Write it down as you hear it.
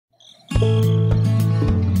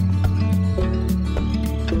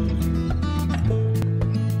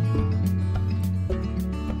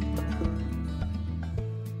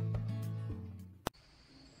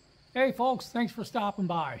Hey folks, thanks for stopping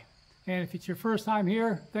by. And if it's your first time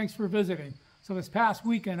here, thanks for visiting. So this past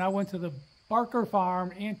weekend I went to the Barker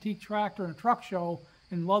Farm Antique Tractor and Truck Show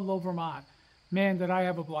in Ludlow, Vermont. Man, did I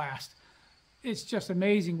have a blast. It's just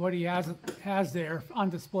amazing what he has there on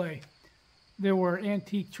display. There were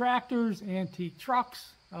antique tractors, antique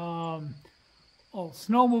trucks,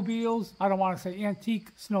 snowmobiles. I don't want to say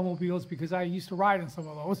antique snowmobiles because I used to ride in some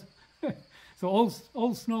of those. So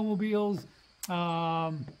old snowmobiles,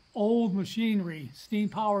 old machinery,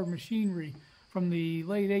 steam-powered machinery from the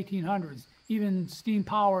late 1800s, even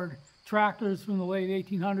steam-powered tractors from the late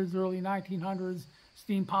 1800s, early 1900s,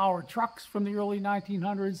 steam-powered trucks from the early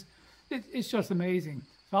 1900s. It's just amazing.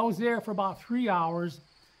 So I was there for about 3 hours.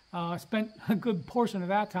 Spent a good portion of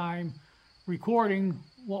that time recording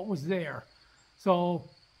what was there. So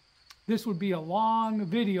this would be a long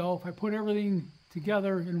video if I put everything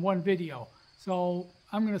together in one video. So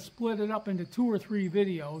I'm going to split it up into 2 or 3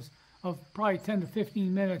 videos of probably 10 to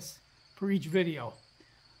 15 minutes for each video.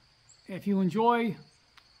 If you enjoy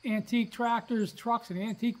antique tractors, trucks, and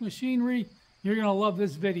antique machinery, you're going to love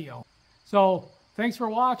this video. So thanks for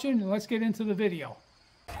watching, and let's get into the video.